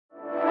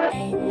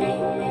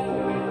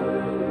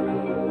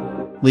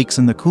Leaks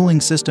in the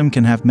cooling system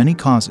can have many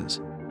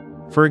causes.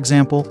 For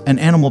example, an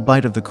animal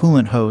bite of the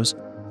coolant hose,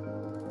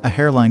 a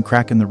hairline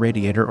crack in the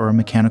radiator, or a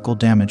mechanical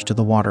damage to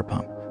the water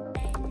pump.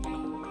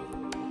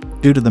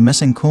 Due to the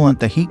missing coolant,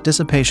 the heat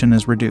dissipation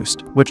is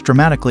reduced, which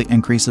dramatically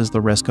increases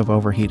the risk of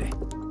overheating.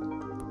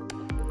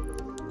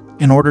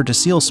 In order to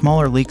seal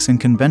smaller leaks in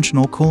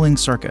conventional cooling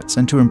circuits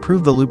and to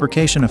improve the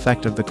lubrication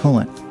effect of the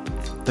coolant,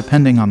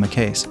 depending on the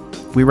case,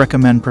 we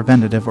recommend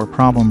preventative or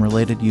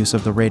problem-related use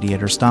of the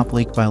radiator stop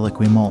leak by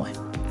Liqui Moly.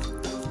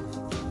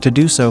 To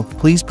do so,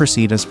 please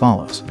proceed as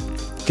follows.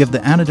 Give the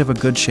additive a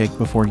good shake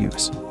before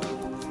use.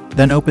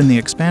 Then open the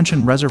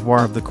expansion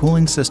reservoir of the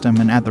cooling system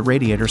and add the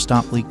radiator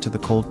stop leak to the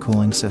cold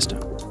cooling system.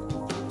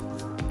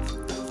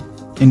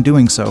 In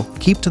doing so,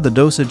 keep to the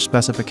dosage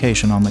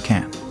specification on the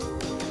can.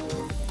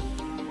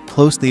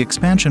 Close the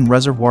expansion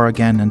reservoir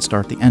again and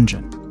start the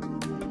engine.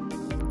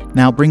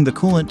 Now bring the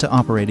coolant to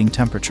operating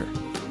temperature.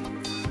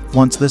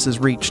 Once this is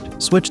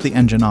reached, switch the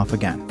engine off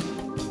again.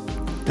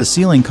 The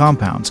sealing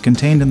compounds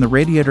contained in the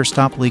radiator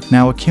stop leak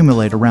now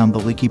accumulate around the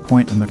leaky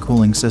point in the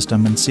cooling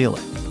system and seal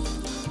it.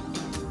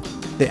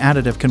 The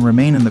additive can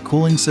remain in the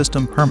cooling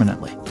system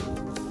permanently,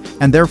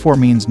 and therefore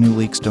means new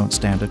leaks don't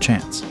stand a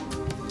chance.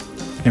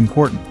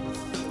 Important: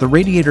 the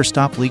radiator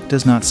stop leak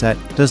does not set,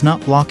 does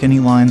not block any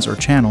lines or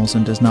channels,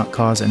 and does not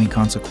cause any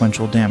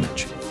consequential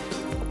damage.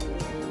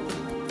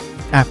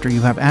 After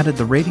you have added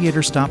the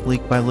radiator stop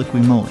leak by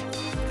Liqui Moly,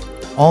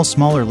 all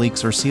smaller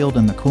leaks are sealed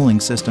and the cooling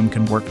system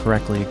can work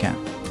correctly again.